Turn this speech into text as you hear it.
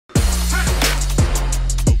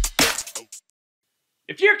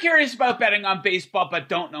If you're curious about betting on baseball but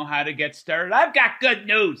don't know how to get started, I've got good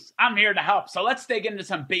news. I'm here to help. So let's dig into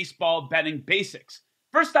some baseball betting basics.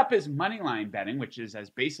 First up is moneyline betting, which is as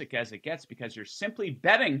basic as it gets because you're simply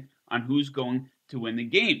betting on who's going to win the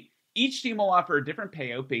game. Each team will offer a different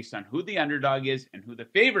payout based on who the underdog is and who the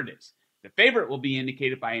favorite is. The favorite will be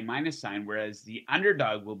indicated by a minus sign, whereas the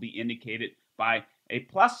underdog will be indicated by a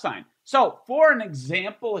plus sign. So, for an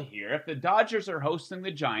example here, if the Dodgers are hosting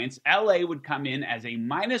the Giants, LA would come in as a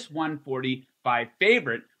minus 145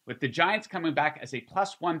 favorite, with the Giants coming back as a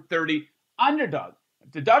plus 130 underdog.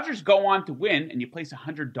 If the Dodgers go on to win and you place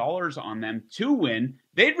 $100 on them to win,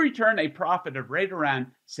 they'd return a profit of right around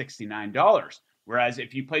 $69. Whereas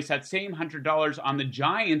if you place that same $100 on the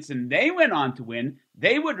Giants and they went on to win,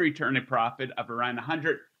 they would return a profit of around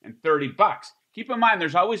 $130. Keep in mind,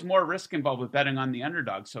 there's always more risk involved with betting on the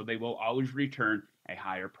underdog, so they will always return a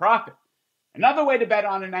higher profit. Another way to bet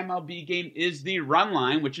on an MLB game is the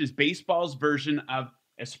Runline, which is baseball's version of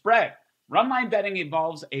a spread. Runline betting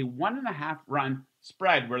involves a 1.5 run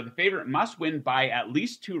spread where the favorite must win by at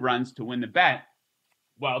least 2 runs to win the bet,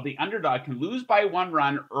 while the underdog can lose by 1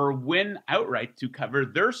 run or win outright to cover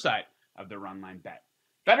their side of the Runline bet.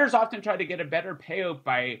 Bettors often try to get a better payout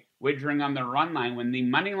by wagering on the run line when the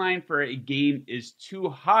money line for a game is too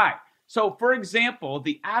high. So, for example,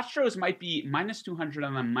 the Astros might be minus 200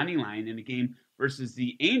 on the money line in a game versus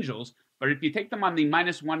the Angels, but if you take them on the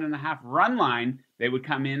minus 1.5 run line, they would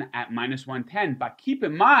come in at minus 110. But keep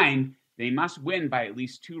in mind, they must win by at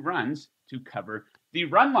least 2 runs to cover the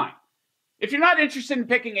run line. If you're not interested in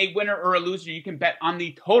picking a winner or a loser, you can bet on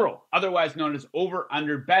the total, otherwise known as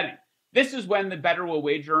over-under betting. This is when the bettor will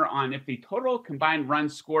wager on if the total combined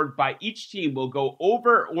runs scored by each team will go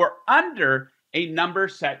over or under a number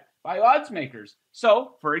set by odds makers.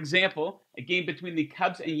 So, for example, a game between the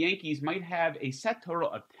Cubs and Yankees might have a set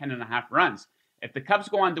total of 10.5 runs. If the Cubs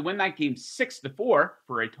go on to win that game 6-4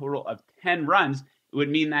 for a total of 10 runs, it would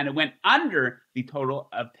mean that it went under the total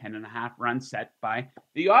of 10.5 runs set by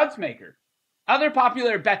the odds maker. Other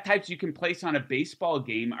popular bet types you can place on a baseball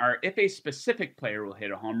game are if a specific player will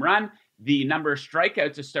hit a home run, the number of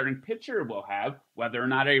strikeouts a starting pitcher will have, whether or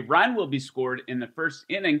not a run will be scored in the first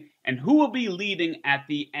inning, and who will be leading at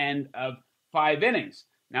the end of 5 innings.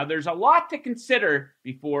 Now, there's a lot to consider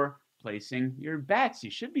before placing your bets.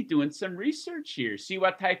 You should be doing some research here. See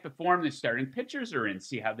what type of form the starting pitchers are in.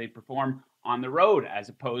 See how they perform on the road as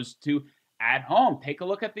opposed to at home. Take a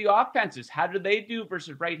look at the offenses. How do they do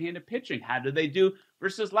versus right-handed pitching? How do they do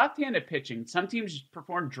versus left-handed pitching? Some teams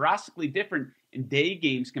perform drastically different in day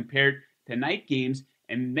games compared to night games,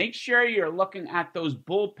 and make sure you're looking at those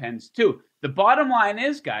bullpens too. The bottom line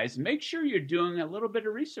is, guys, make sure you're doing a little bit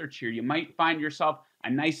of research here. You might find yourself a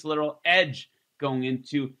nice little edge going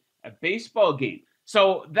into a baseball game.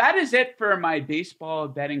 So that is it for my baseball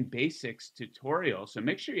betting basics tutorial. So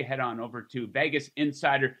make sure you head on over to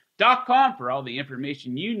VegasInsider.com for all the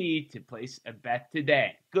information you need to place a bet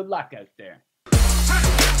today. Good luck out there.